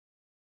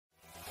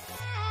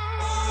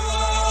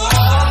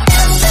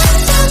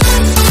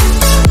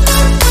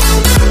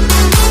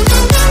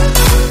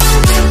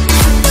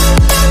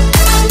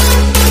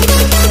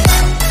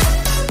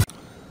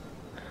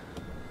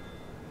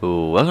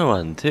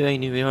everyone to a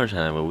new VR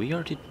channel. We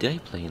are today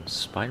playing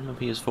Spiderman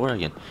Ps4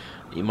 again.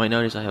 You might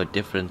notice I have a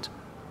different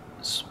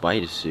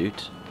spider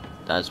suit.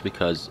 That's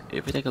because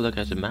if we take a look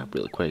at the map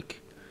real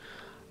quick,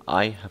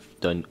 I have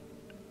done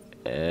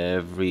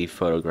every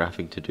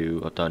photographing to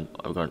do. I've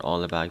gone all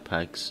the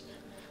backpacks.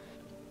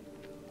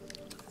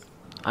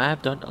 I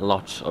have done a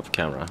lot of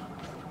camera,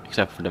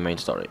 except for the main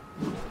story.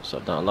 So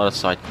I've done a lot of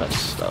side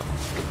quest stuff.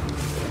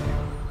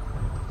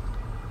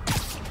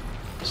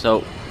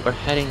 So we're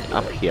heading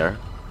up here.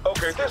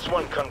 Okay, this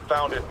one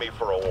confounded me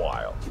for a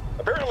while.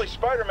 Apparently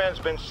Spider-Man's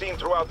been seen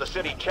throughout the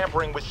city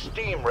tampering with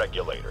steam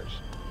regulators.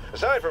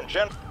 Aside from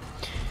James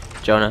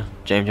Jonah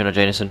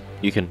Jameson,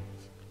 you can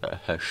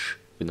hush.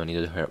 We don't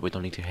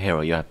need to hear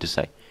what you have to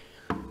say.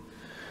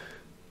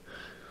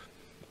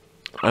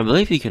 I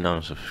believe you can now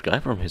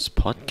subscribe from his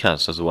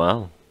podcast as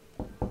well.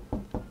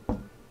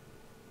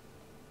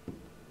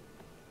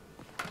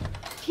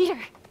 Peter,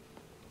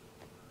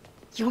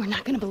 you are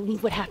not gonna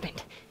believe what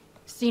happened.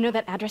 So you know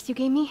that address you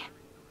gave me?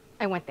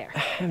 I went there.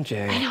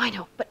 MJ. I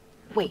know, but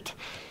wait.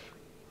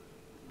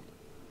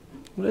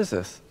 What is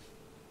this?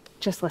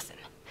 Just listen.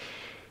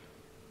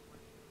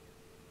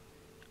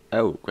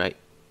 Oh, great.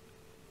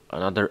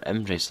 Another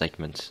MJ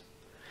segment.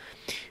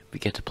 We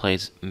get to play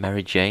as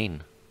Mary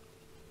Jane.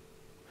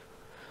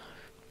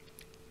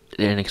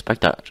 Didn't expect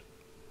that.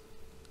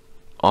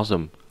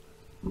 Awesome.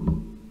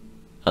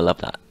 I love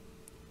that.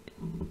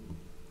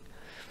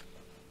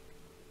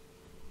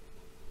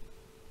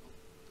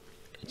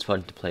 It's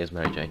fun to play as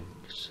Mary Jane.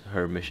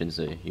 Her missions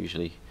are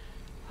usually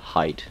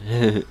hide.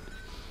 Here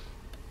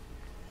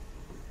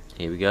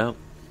we go.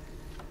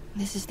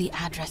 This is the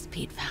address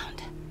Pete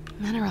found.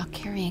 Men are all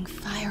carrying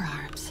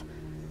firearms.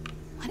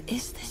 What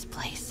is this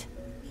place?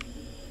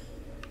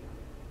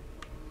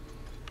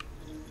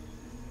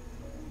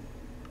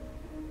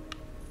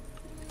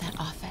 That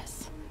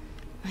office.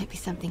 Might be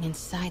something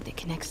inside that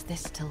connects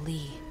this to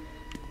Lee.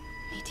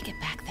 Need to get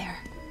back there.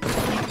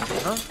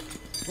 Huh?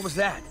 What was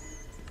that?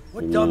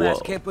 What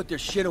dumbass can't put their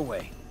shit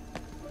away?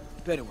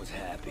 Bet it was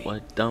Happy.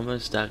 What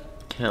dumbass that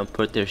can't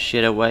put their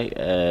shit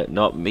away?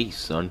 Not me,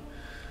 son.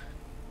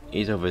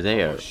 He's over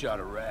there. Shot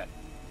a rat.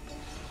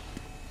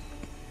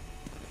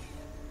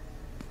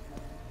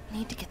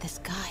 Need to get this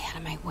guy out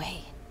of my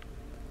way.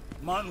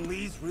 Martin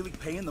Lee's really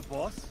paying the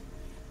boss?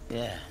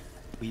 Yeah,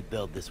 we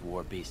build this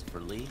war beast for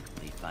Lee.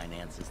 Lee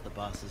finances the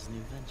boss's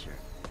new venture.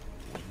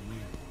 Win-win.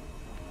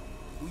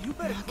 Well, you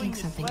better Knocking clean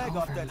this something flag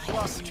off over that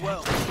might sloppy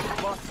well. distract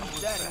The boss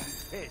sees that and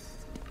he's pissed.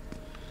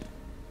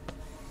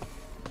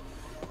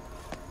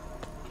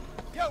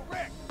 Yo,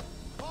 Rick!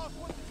 Boss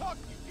wants to talk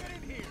to you. Get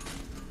in here.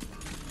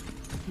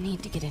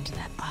 Need to get into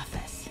that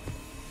office.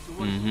 So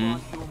what's the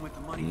boss doing with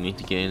the money? You need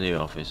to get in the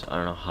office. I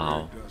don't know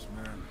how. Grave dust,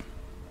 man.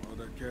 All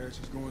that cash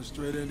is going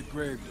straight into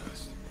grave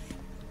dust.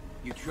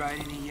 You tried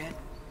any yet?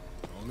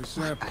 Only What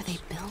samples. are they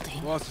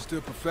building? Boss is still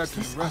Is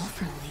perfecting this the all rest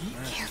for of it. Lee?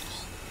 Man,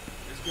 Careful.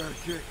 it's got a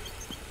kick.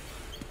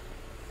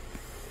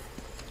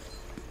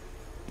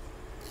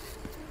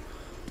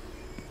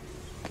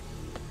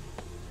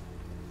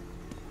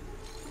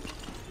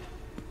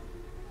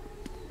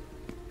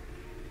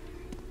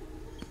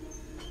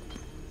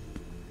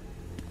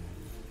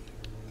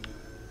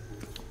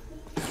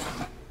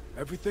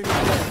 Everything is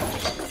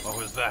ready. What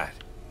was that?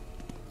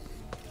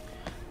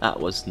 That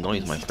was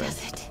noise, my Easy friend.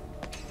 does it.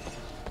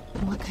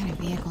 What kind of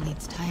vehicle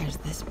needs tires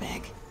this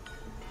big?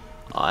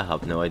 I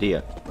have no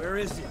idea. Where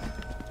is it?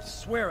 I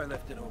swear I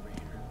left it over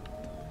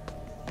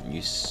here.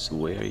 You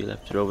swear you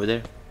left it over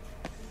there?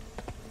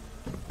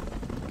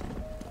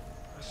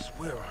 I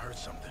swear I heard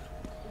something.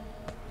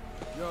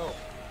 Yo,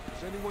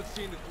 has anyone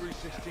seen the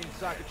 316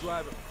 socket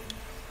driver?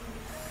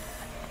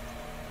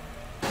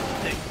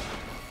 Hey,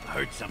 I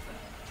heard something.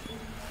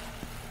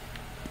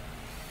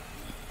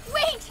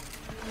 Wait!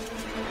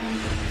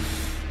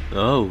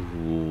 Oh,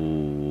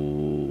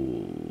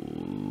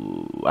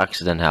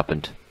 accident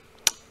happened.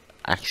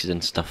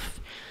 Accident stuff.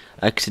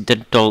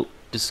 Accidental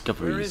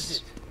discoveries. Where is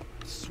it?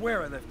 I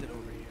swear I left it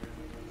over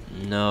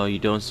here. No, you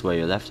don't swear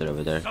you left it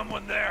over there.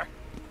 Someone there?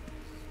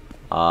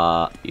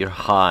 You're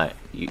high.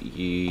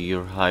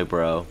 You're high,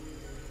 bro.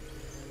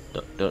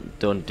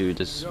 Don't do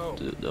this. Yo,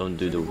 Don't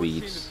do has the anyone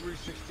weeds. seen the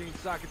 316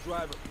 socket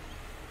driver?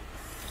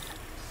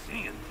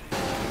 Seeing things. I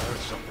heard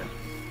something.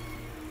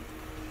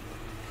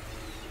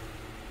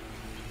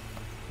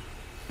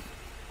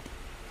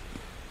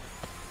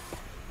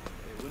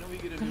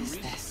 What is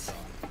this?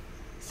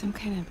 Some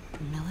kind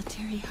of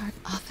military heart?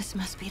 Office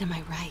must be to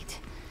my right.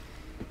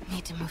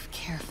 Need to move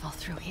careful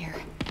through here.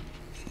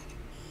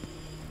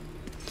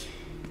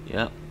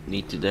 Yeah,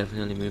 need to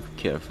definitely move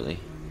carefully.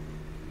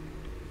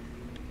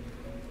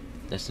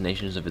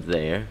 Destination's over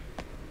there.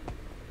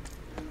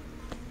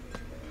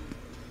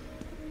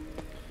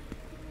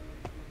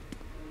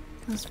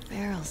 Those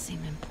barrels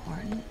seem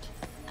important.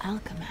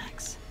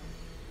 Alchemax.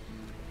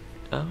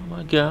 Oh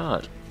my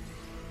god.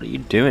 What are you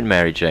doing,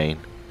 Mary Jane?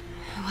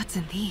 What's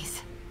in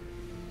these?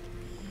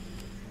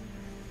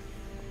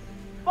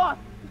 Boss,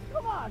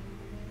 come on!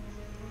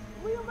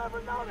 We'll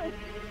never notice!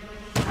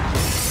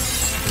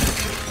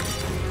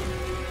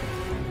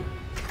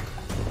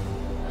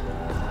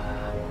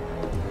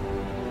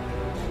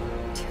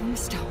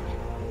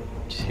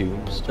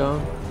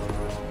 tombstone?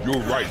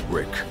 You're right,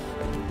 Rick.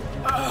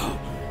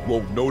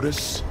 Won't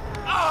notice?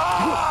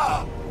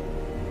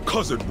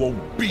 Cause it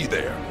won't be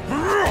there.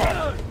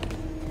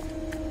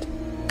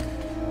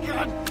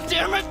 God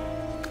damn it!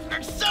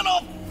 I said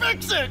I'll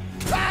fix it!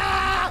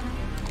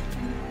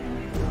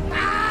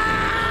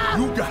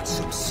 You got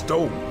some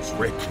stones,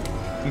 Rick.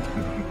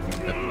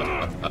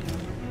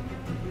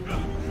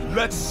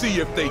 Let's see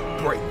if they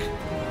break.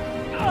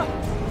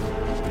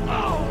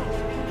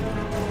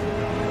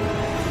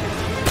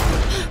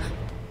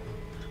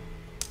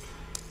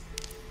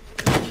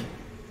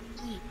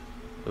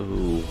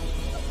 Ooh.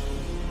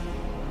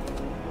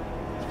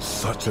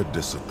 Such a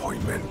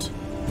disappointment.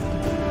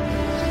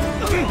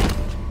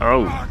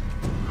 Oh.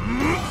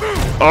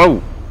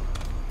 Oh.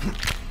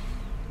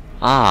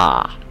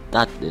 Ah,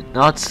 that did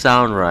not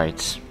sound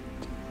right.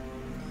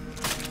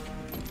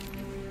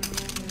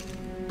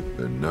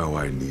 And now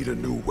I need a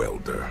new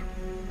welder.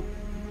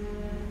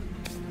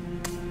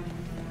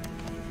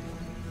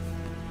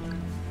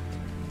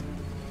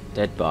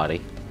 Dead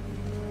body.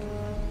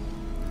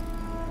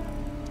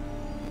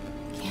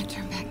 Can't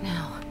turn back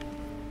now.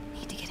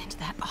 Need to get into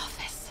that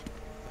office.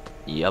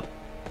 Yep.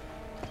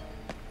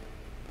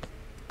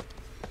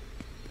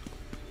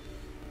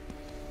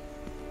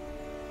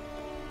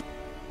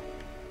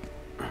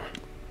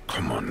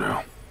 Come on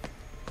now.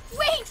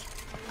 Wait!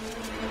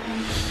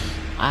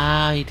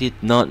 I did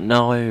not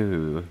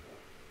know.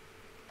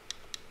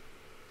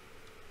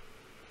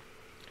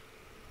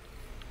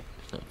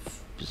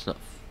 It's not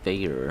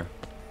fair.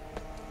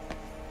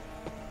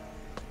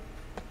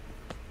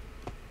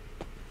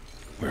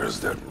 Where's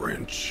that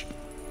wrench?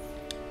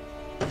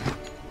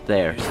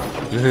 There.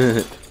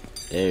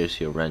 There's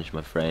your wrench,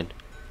 my friend.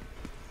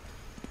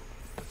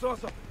 I saw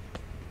something.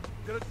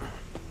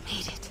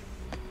 Made it.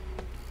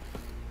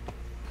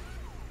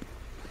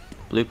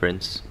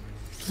 Blueprints.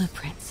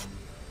 Blueprints.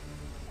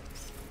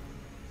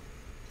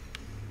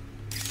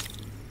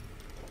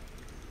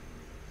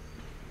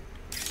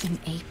 An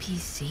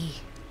APC.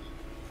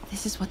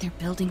 This is what they're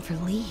building for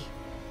Lee.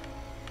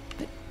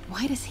 But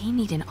why does he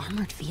need an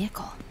armored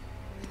vehicle?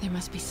 There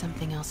must be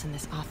something else in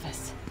this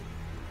office.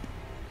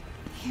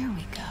 Here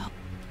we go.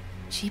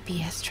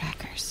 GPS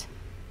trackers.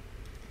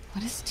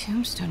 What is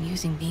Tombstone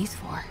using these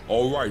for?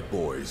 All right,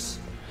 boys.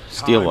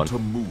 Steal Time one. to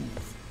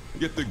move.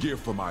 Get the gear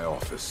from my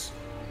office.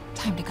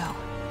 Time to go.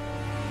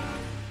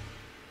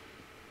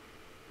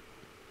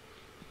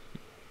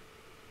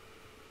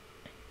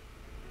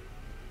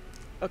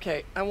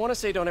 Okay, I want to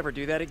say don't ever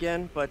do that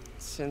again, but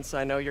since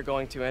I know you're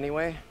going to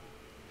anyway,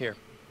 here.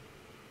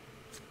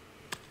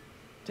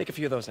 Take a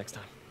few of those next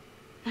time.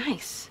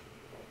 Nice.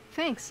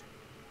 Thanks.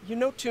 You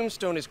know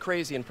Tombstone is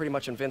crazy and pretty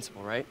much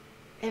invincible, right?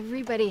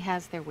 Everybody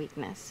has their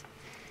weakness.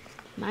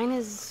 Mine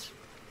is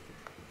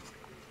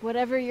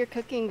whatever you're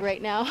cooking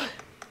right now.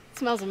 It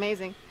smells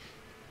amazing.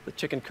 The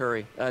chicken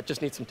curry.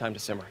 Just needs some time to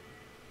simmer.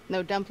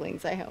 No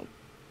dumplings, I hope.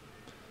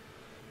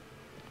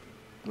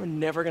 You're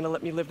never gonna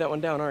let me live that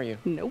one down, are you?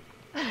 Nope.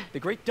 The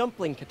Great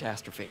Dumpling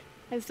Catastrophe.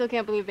 I still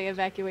can't believe they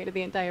evacuated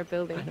the entire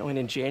building. I know, and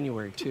in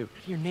January, too.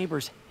 Your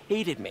neighbors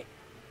hated me.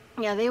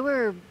 Yeah, they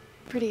were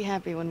pretty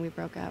happy when we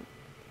broke up.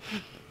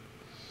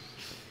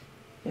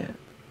 Yeah.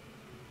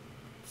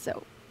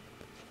 So,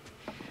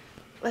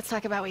 let's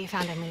talk about what you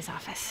found in Lee's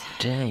office.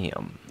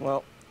 Damn.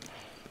 Well,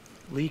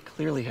 Lee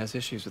clearly has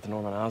issues with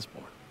Norman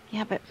Osborn.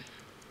 Yeah, but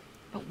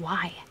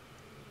why?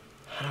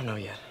 I don't know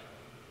yet.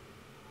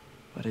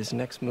 But his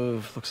next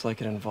move looks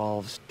like it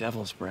involves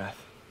Devil's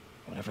Breath.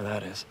 Whatever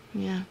that is.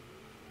 Yeah.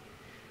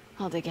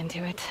 I'll dig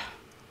into it.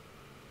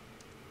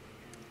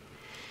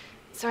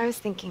 So I was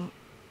thinking,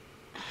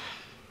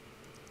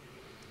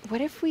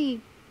 what if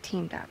we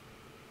teamed up?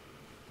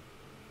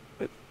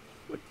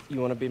 What, you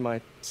want to be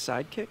my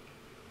sidekick?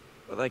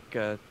 Like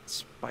a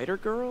spider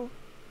girl?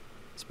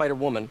 Spider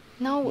woman.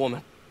 No.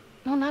 Woman.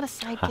 No, not a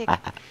sidekick.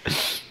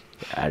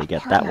 I had to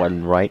get that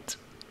one right.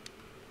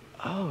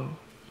 Oh.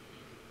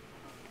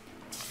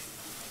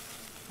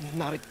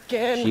 Not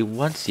again. She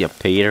wants you,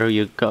 Peter.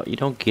 You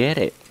don't get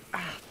it.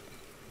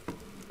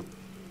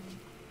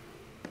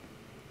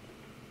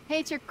 Hey,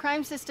 it's your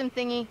crime system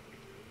thingy.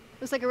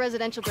 Looks like a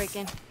residential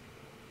break-in.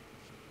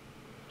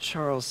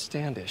 Charles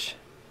Standish.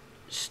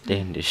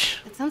 Standish.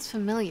 That sounds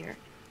familiar.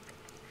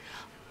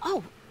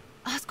 Oh,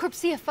 Oscorp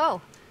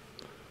CFO.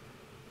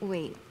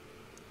 Wait.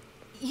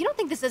 You don't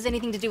think this has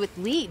anything to do with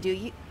Lee, do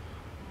you?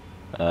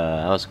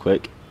 That was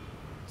quick.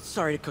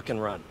 Sorry to cook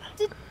and run.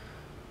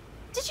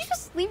 Did you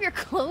just leave your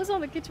clothes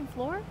on the kitchen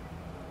floor?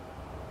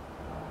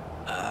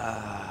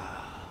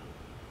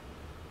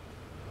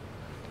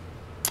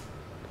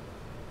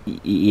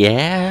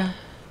 Yeah?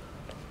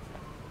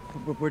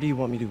 Where do you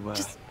want me to,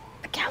 Just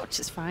the couch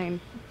is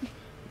fine.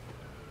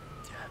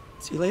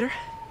 see you later?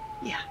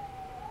 Yeah.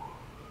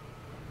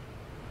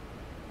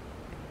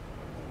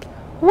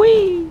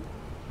 Whee!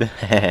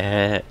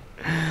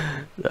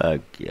 Oh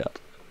god.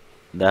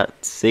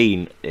 That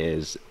scene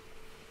is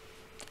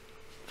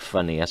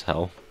funny as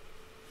hell.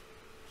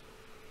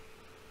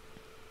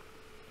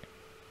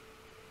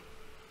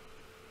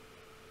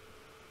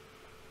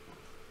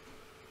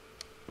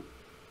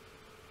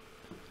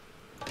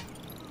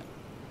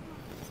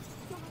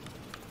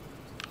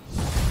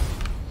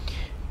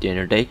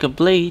 Dinner day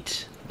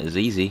complete. It's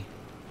easy.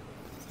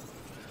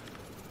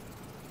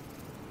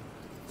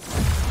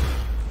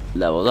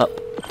 Leveled up.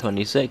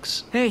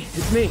 26. Hey,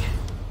 it's me.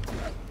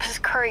 This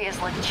curry is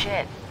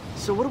legit.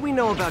 So what do we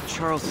know about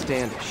Charles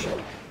Standish?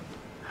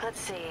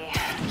 Let's see.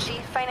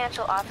 Chief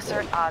Financial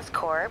Officer at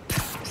Oscorp.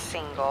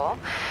 Single.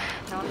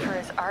 Known for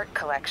his art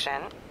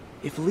collection.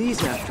 If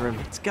Lee's after him,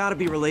 it's gotta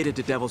be related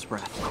to Devil's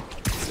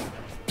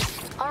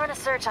Breath. I'll run a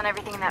search on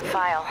everything in that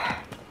file.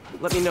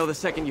 Let me know the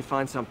second you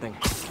find something.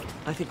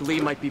 I think Lee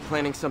might be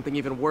planning something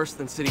even worse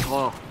than City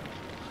Hall.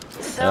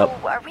 So,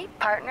 are we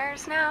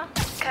partners now?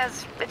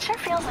 Because it sure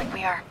feels like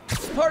we are.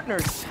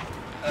 Partners!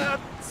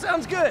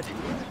 Sounds good.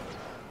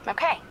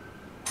 Okay.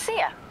 See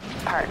ya,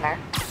 partner.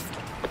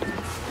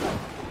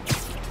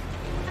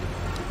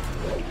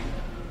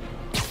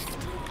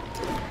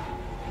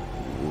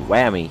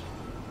 Whammy.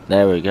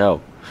 There we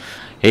go.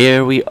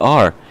 Here we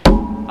are.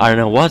 I don't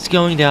know what's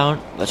going down,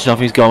 but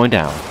something's going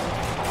down.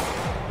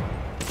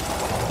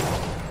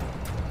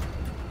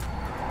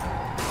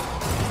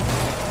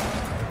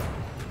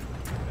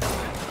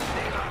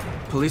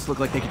 Police look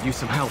like they could use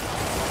some help.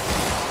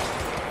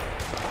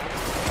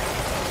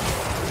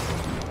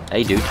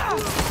 Hey, dude.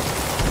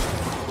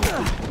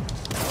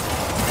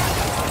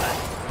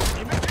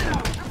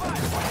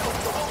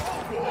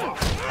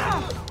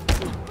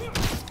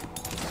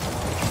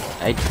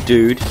 Hey,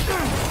 dude.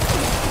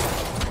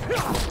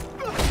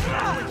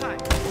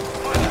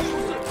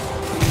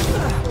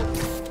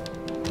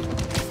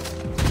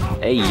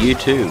 Hey, you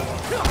too.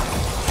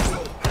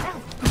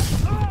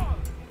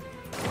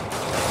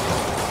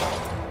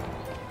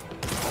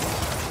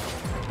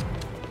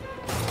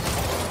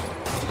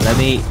 Let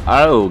me...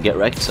 Oh, get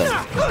wrecked some.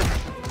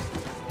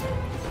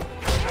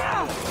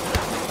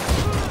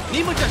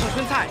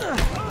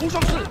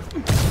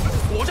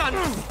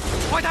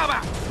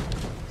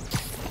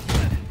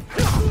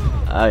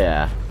 Oh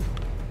yeah.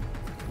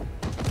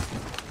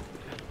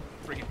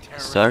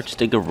 Search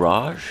the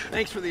garage?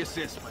 Thanks for the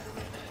assist, Spider-Man.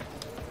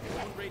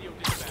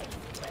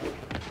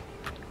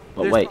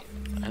 But wait,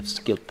 I have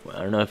skill point.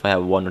 I don't know if I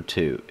have one or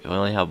two. If I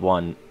only have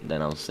one,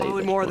 then I'll save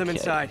Probably it. more of them Okay.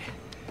 inside.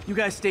 You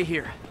guys stay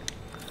here.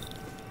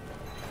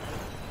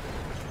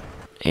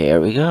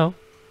 Here we go.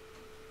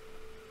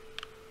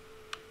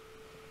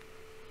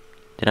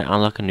 Did I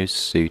unlock a new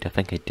suit? I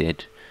think I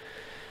did.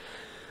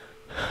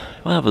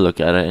 We'll have a look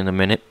at it in a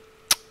minute.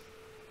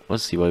 We'll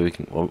see what we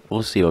can.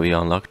 We'll see what we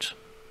unlocked.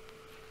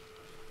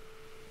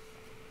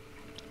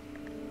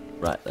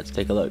 Right, let's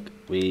take a look.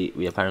 We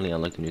apparently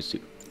unlocked a new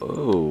suit.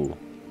 Oh,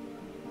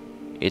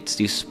 it's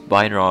the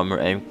Spider Armor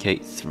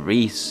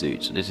MK3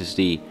 suit. So this is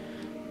the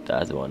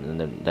other one,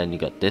 and then you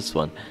got this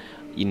one.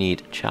 You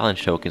need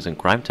challenge tokens and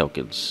crime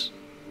tokens.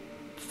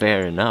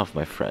 Fair enough,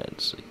 my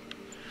friends.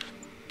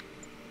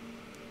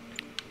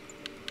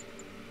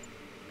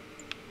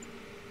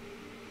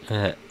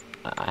 I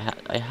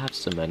have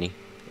so many.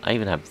 I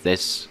even have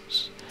this,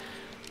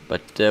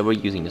 but we're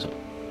using this one.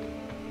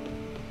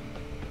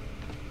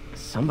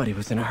 Somebody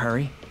was in a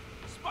hurry.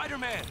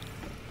 Spider-Man!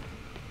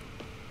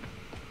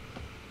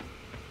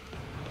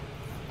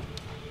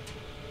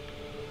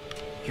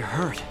 You're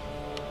hurt.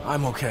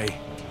 I'm okay.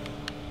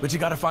 But you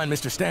gotta find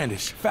Mr.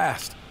 Standish,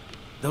 fast.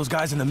 Those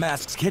guys in the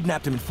masks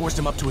kidnapped him and forced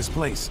him up to his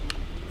place.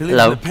 He lives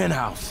Hello. in the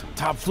penthouse,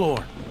 top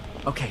floor.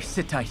 Okay,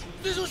 sit tight.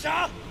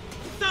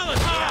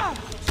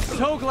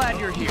 So glad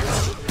you're here.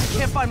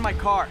 Can't find my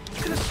car.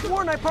 Could have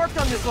sworn I parked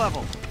on this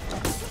level.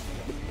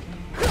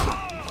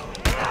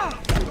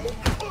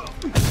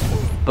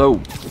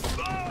 Boom.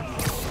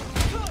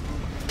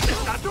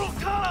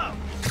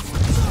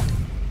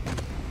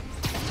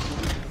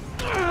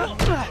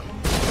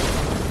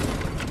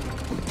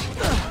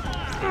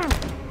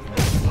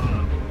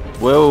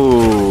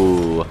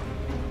 Whoa.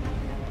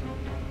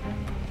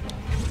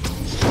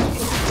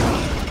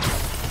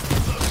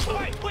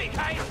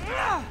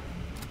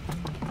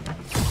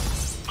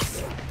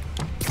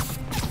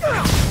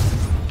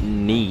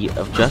 Knee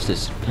of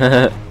justice.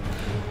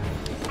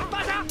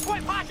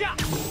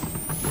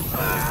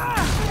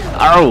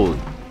 Ow!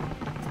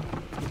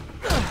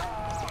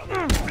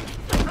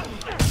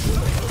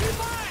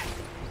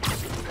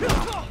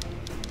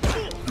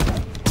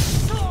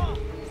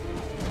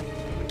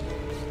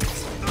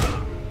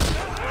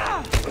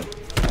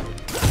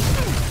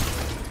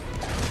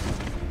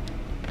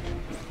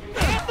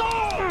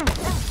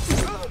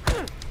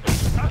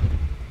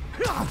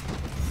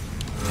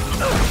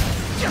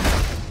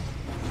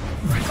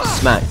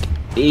 Smack.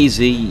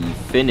 Easy.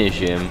 Finish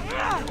him.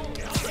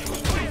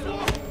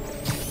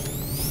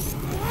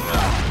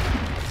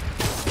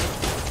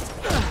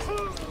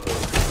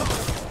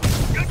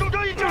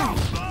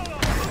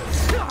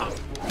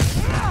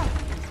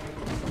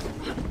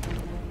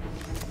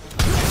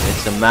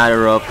 It's a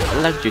matter of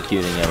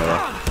electrocuting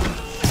everyone.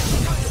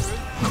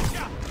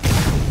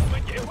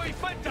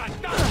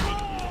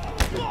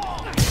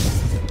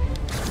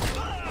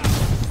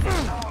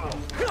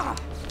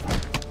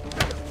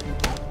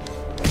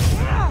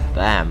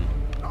 Bam.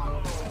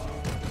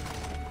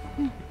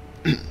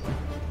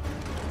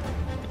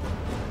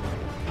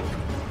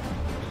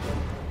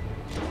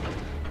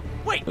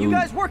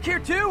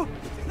 too?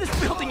 This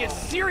building is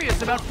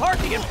serious about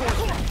parking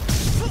enforcement.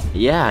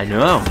 Yeah, I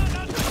know.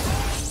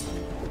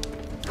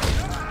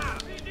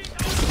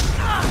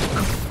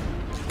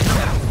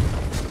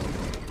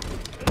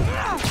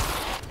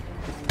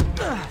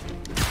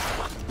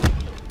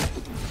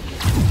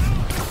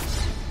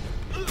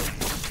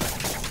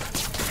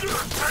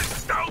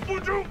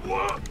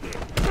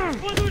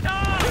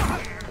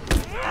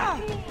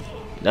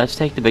 Let's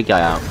take the big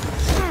guy out.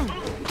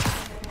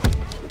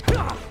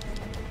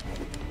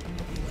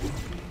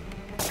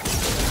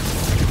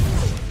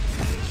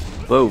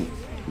 Boom.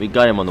 We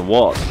got him on the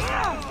wall.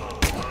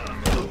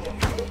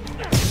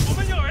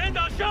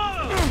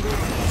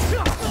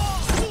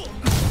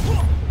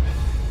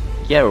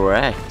 Get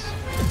wrecked.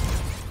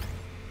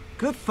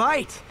 Good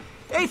fight.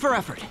 A for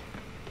effort.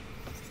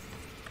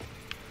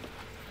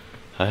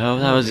 I hope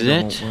that was Maybe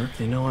it. won't work.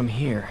 They know I'm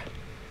here.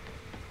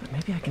 But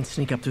maybe I can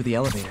sneak up through the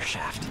elevator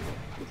shaft.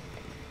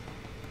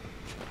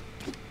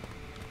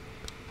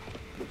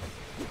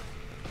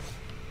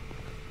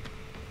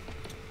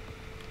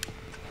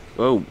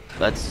 Oh,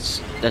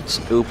 let's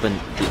open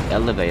the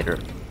elevator.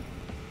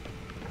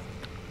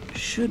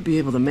 Should be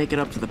able to make it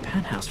up to the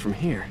penthouse from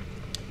here.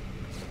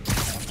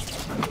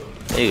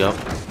 There you go.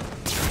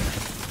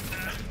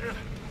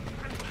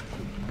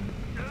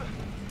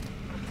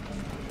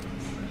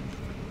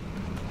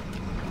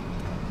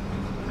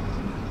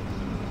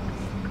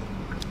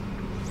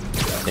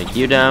 Take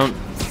you down.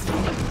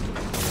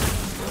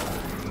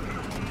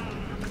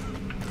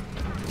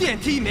 电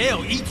梯没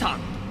有异常。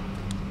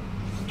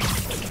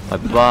 Bye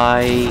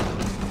bye.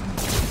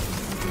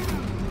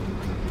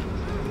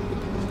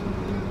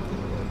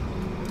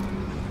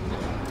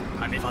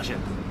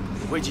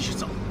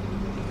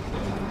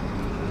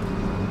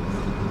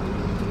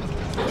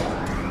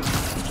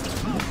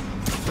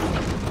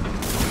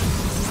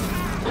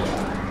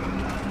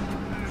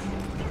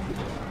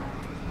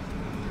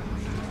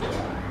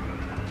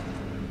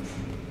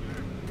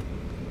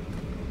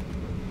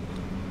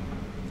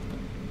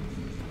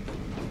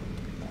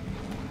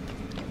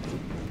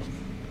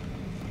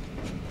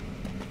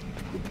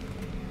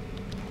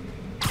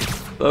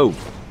 Oh,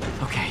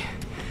 Okay,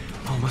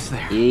 almost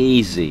there.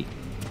 easy.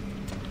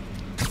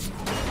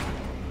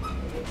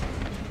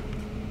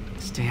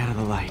 Stay out of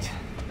the light.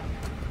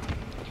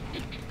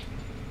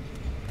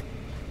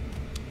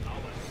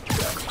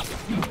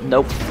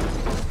 Nope.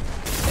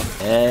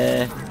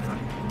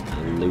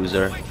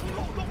 Loser.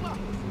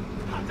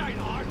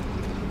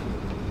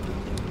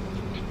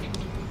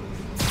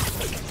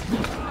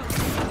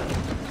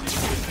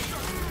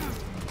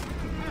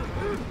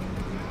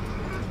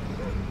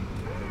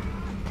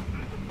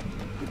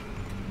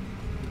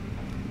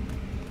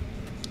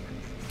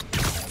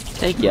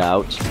 Take you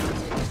out.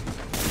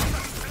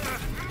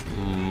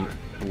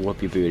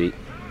 Whoop your booty.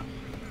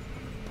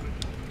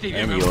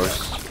 And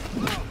yours.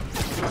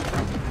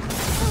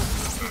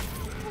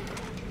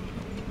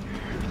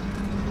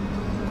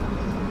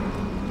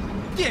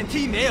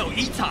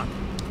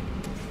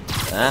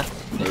 Ah,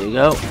 there you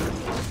go.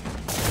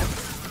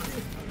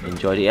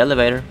 Enjoy the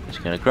elevator. It's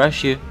gonna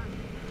crush you.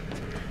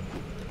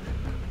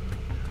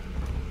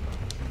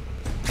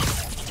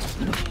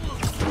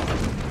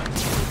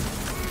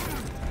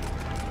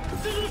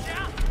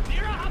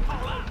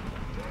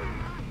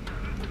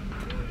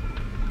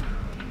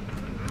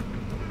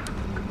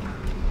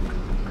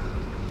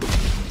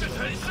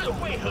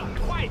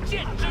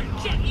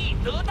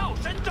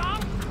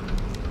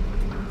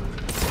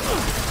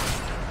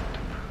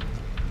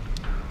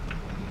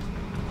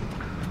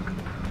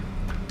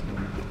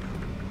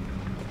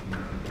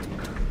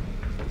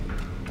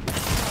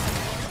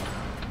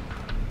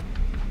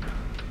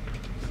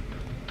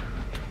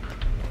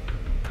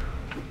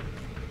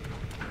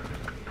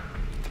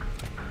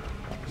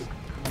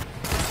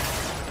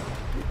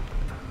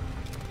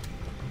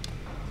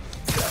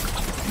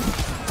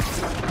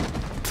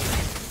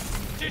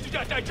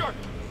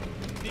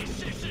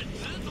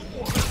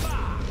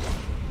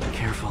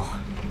 Careful.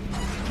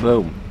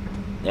 Boom.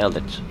 Nailed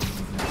it.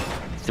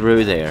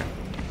 Through there.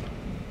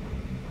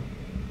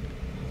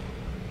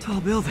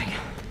 Tall building.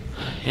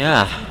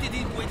 Yeah.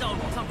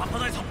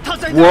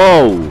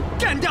 Whoa!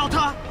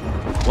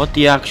 What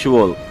the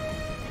actual?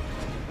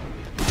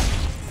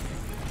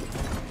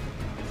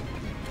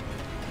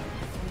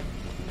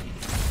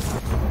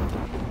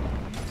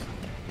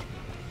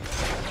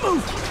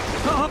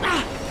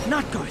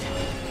 Not good.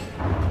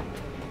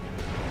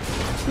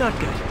 Not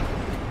good.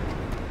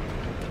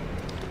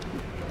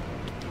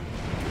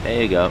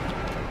 There you go.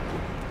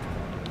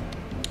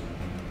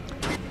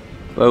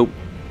 Boom.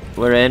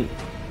 We're in.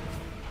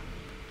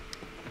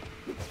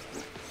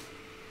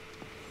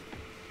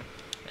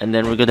 And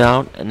then we go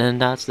down, and then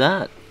that's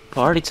that.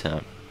 Party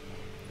time.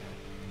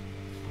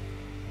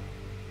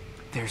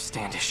 There's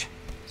Standish.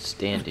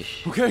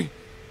 Standish. Okay,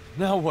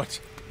 now what?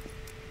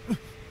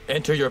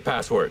 Enter your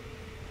password.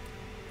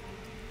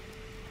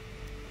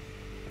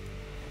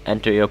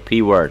 Enter your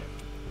P word.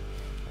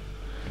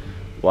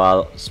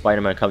 While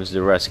Spider-Man comes to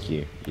the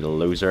rescue, you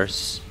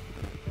losers.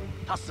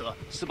 他死了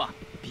是吧？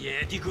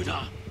别低估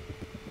他。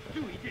注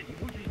意电梯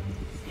出去，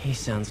 He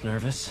sounds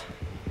nervous.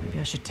 Maybe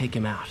I should take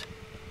him out.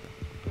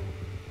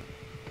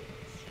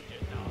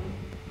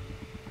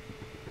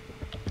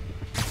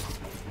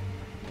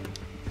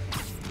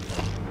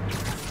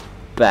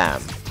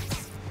 Bam.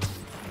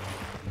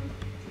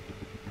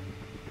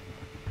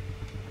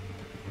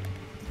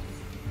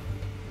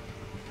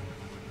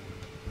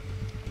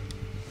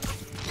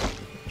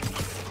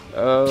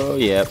 Oh,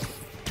 yep.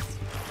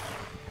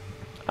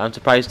 I'm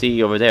surprised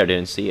he over there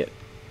didn't see it.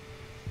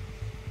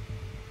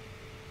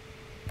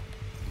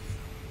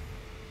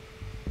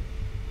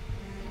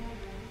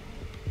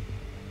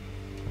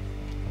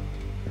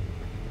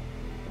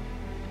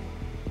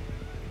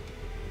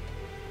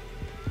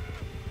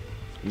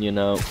 You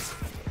know.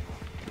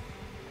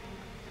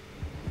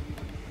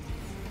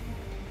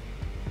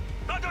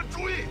 大家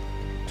注意，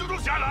蜘蛛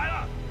侠来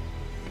了！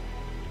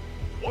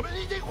我们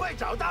一定会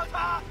找到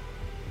他。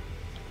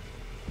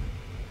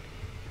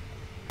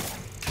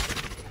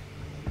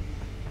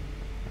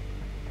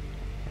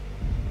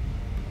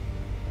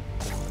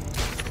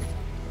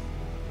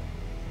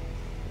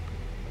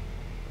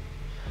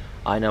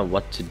 I know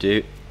what to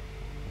do.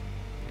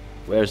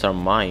 Where's our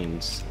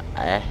mines?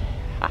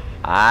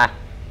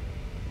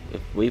 If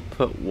we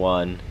put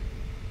one.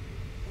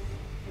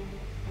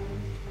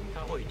 他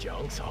会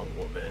奖赏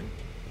我们。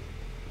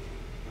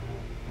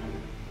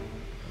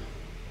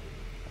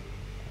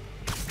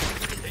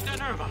停在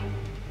那儿吧。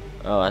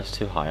 Oh, that's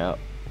too high up.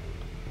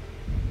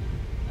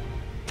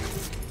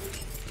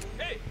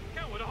 嘿，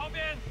看我的后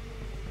边。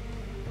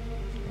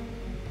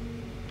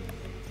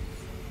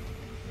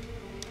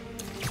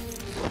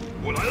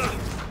 我来了，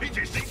一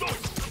起行动！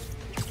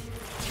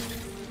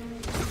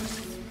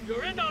有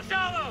人倒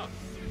下了。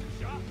蜘蛛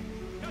侠，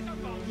要他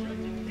保持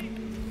警惕。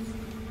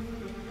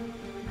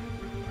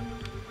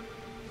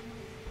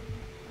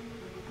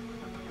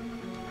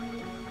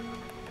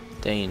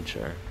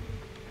 Danger.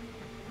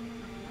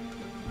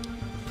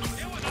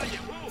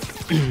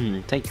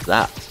 Take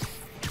that.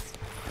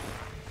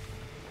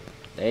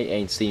 They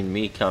ain't seen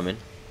me coming.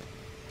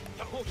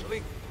 等候指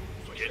令，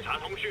检查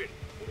通讯，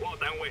捕获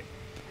单位。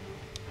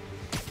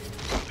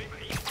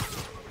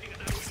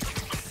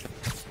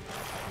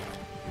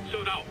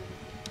 收到。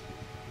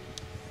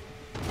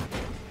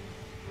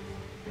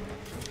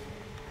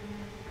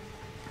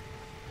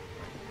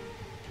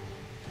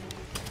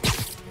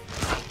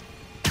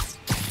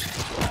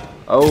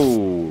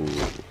 Oh,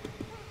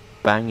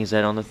 bang his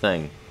head on the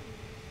thing.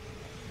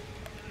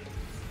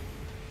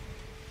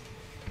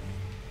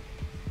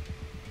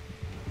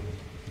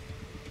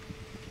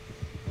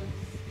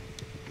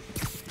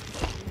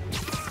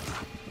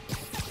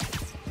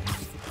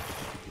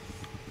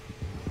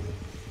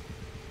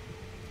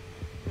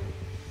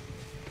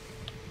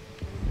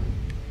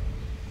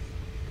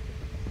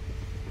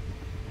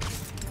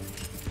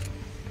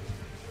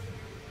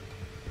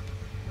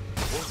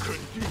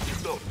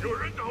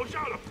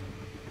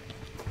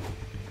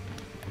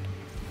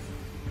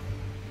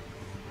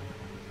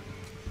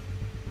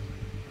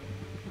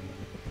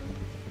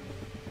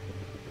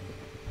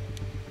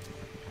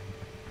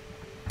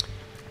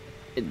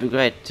 It'd be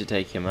great to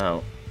take him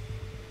out.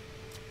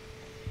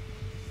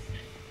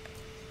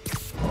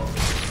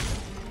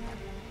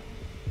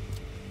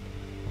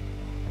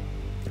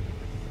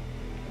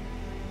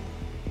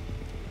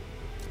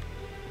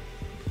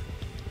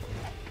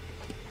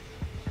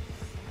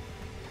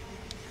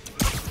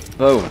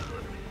 Boom.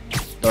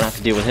 Don't have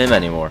to deal with him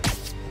anymore.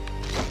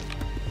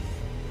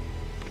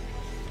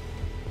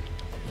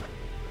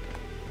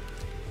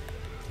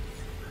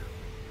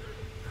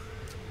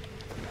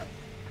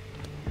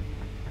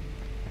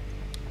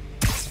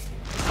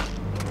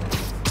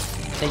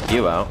 Take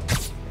you out.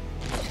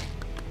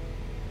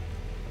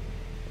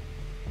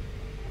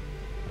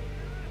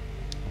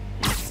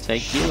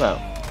 Take you out.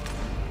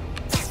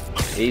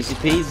 Easy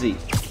peasy.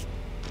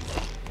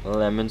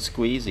 Lemon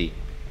squeezy.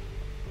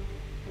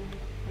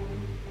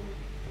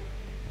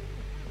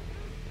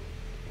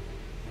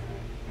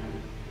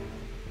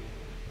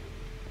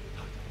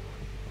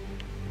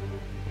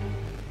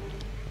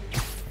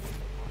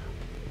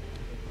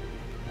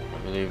 I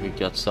believe we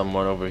got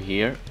someone over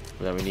here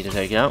that we need to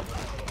take out.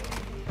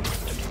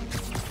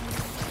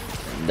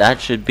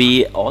 That should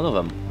be all of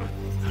them.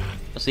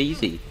 That's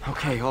easy.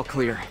 Okay, all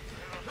clear.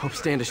 Hope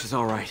Standish is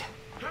all right.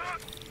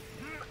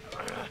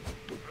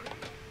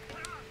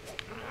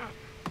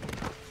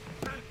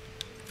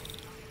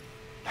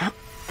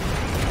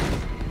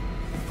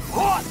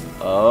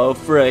 Oh,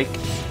 frick.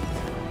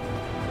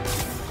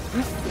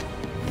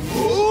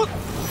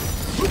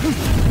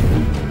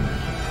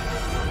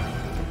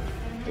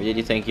 Who did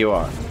you think you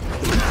are?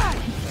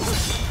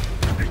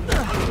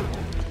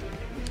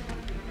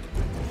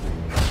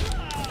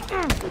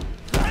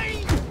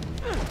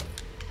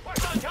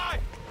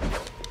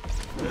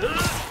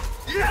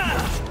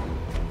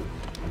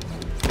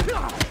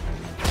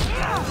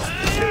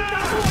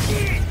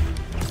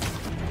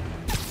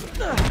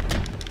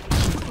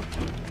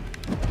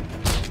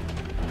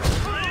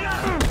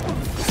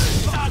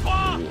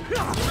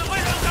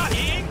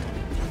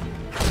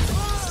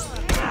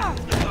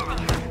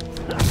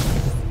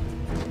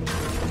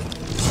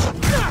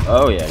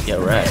 Oh yeah, get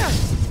wrecked.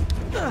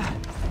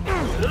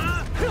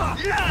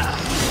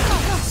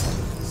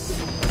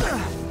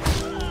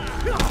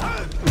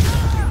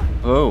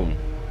 Boom.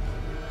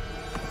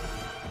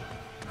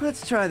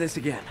 Let's try this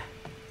again.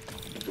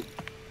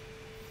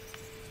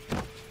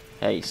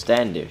 Hey,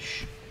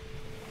 Standish.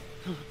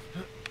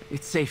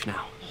 It's safe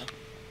now.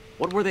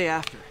 What were they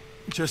after?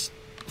 Just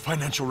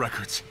financial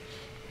records.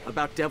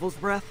 About Devil's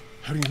Breath?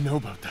 How do you know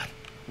about that?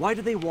 Why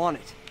do they want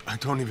it? I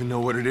don't even know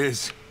what it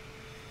is.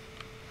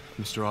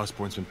 Mr.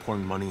 Osborn's been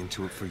pouring money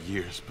into it for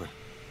years, but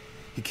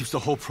he keeps the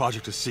whole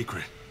project a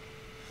secret.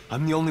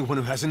 I'm the only one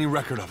who has any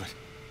record of it.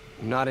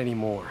 Not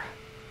anymore.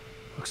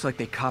 Looks like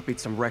they copied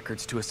some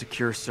records to a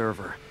secure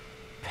server.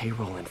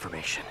 Payroll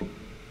information.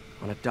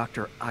 On a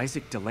Dr.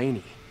 Isaac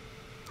Delaney.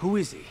 Who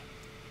is he?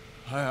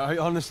 I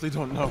honestly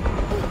don't know.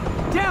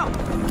 Down!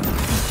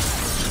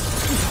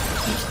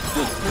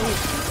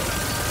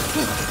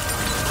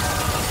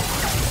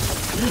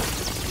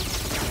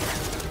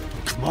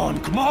 Come on,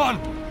 come on!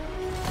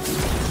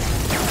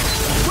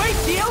 Wait,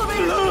 the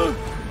elevator!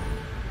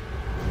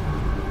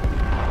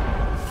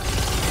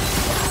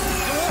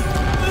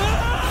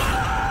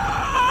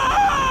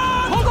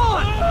 Hold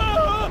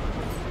on!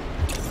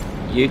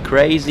 You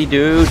crazy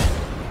dude.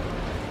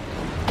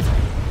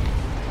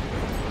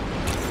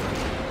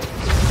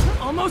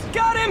 Almost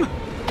got him!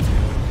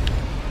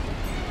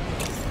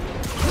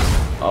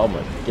 Oh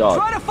my god.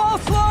 Try to fall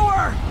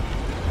slower!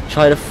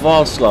 Try to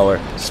fall slower.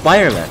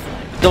 Spider-Man,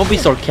 don't be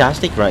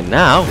sarcastic right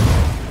now.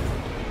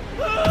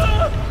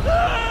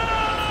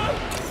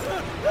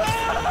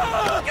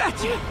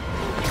 Gotcha!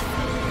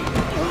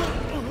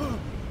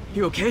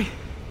 You okay?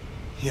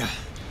 Yeah.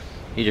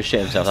 He just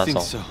shit himself, I that's think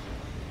all. so.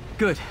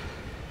 Good.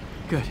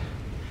 Good.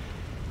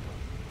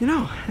 You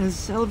know,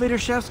 as elevator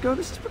shafts go,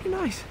 this is pretty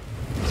nice.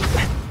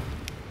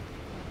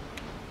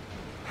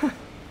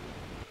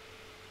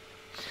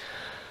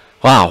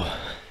 Wow.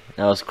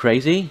 That was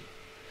crazy.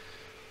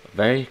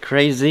 Very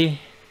crazy.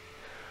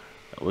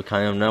 We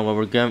kind of know what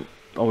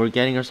we're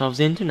getting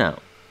ourselves into now.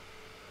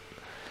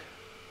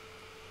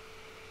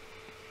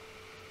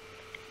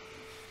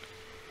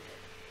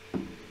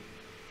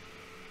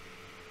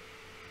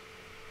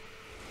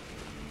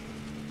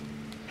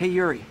 Hey,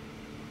 Yuri.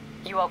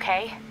 You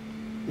okay?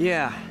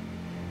 Yeah,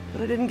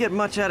 but I didn't get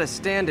much out of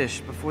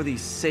Standish before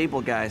these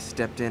Sable guys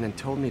stepped in and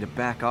told me to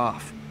back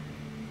off.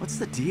 What's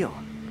the deal?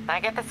 I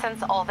get the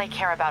sense all they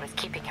care about is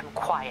keeping him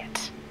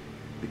quiet.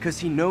 Because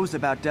he knows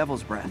about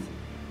Devil's Breath.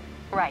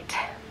 Right.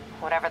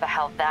 Whatever the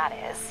hell that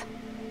is.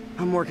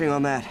 I'm working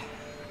on that.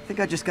 I think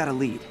I just got a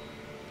lead.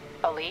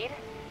 A lead?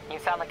 You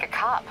sound like a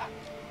cop.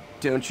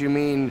 Don't you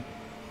mean...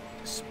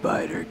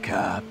 Spider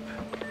Cop?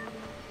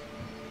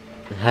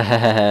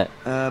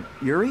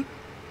 Yuri?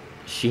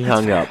 She That's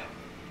hung fair. up.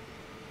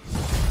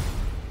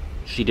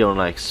 She don't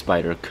like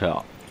Spider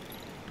Cop.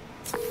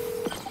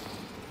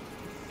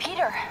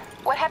 Peter,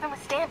 what happened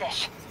with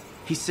Standish?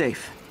 He's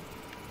safe.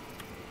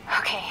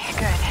 Okay,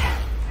 good.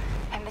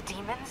 And the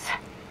demons?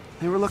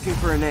 They were looking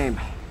for a name.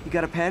 You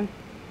got a pen?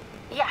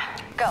 Yeah,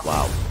 go.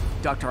 Wow.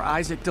 Dr.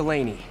 Isaac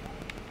Delaney.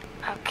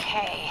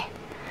 Okay.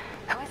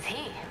 Who is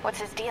he? What's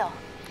his deal?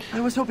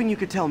 I was hoping you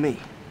could tell me.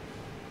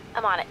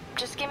 I'm on it.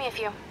 Just give me a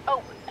few.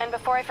 Oh, and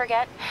before I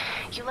forget,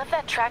 you left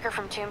that tracker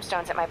from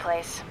Tombstones at my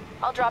place.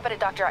 I'll drop it at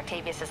Dr.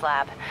 Octavius's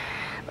lab.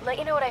 Let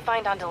you know what I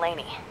find on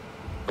Delaney.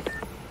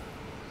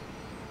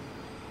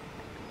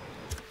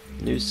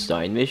 New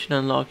side mission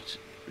unlocked?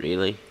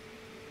 Really?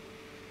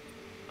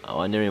 I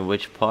wonder in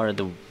which part of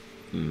the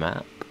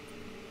map.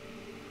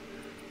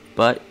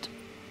 But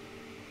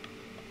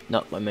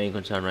not my main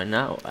concern right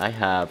now. I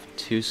have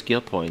 2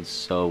 skill points,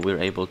 so we're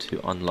able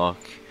to unlock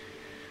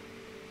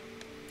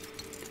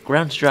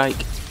Ground Strike.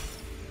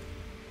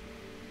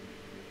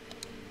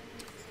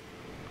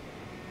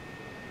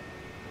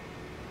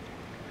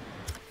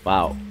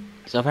 Wow.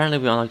 So apparently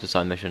we unlocked a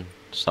side mission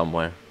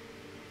somewhere.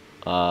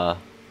 I'd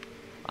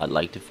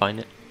like to find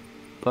it,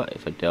 but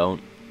if I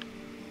don't,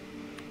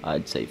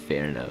 I'd say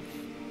fair enough.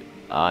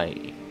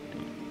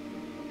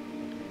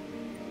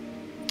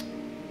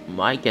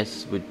 My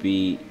guess would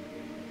be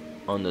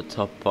on the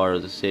top part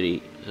of the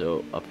city,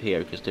 so up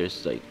here, because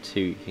there's like 2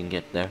 you can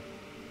get there.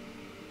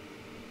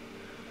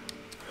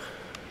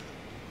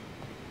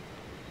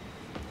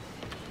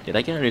 Did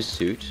I get a new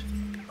suit?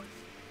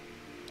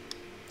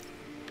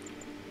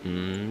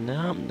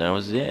 No, that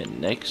was it.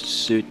 Next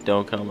suit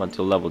don't come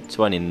until level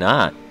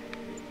 29.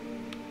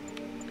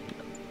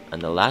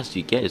 And the last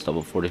you get is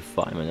level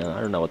 45, and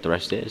I don't know what the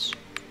rest is.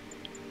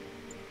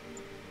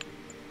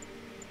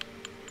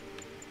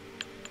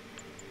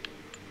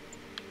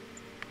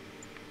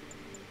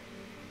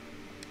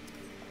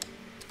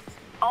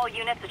 All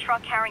units, a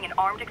truck carrying an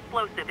armed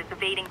explosive is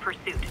evading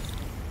pursuit.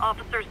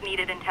 Officers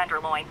needed in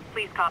Tenderloin.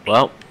 Please copy.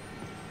 Well,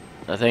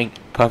 I think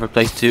perfect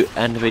place to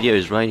end the video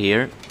is right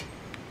here.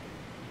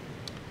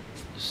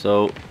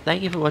 So,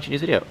 thank you for watching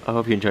this video. I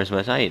hope you enjoyed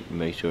my site.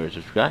 Make sure to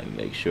subscribe,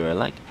 make sure to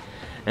like.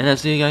 And I'll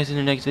see you guys in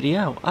the next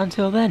video.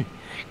 Until then,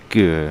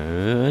 goodbye.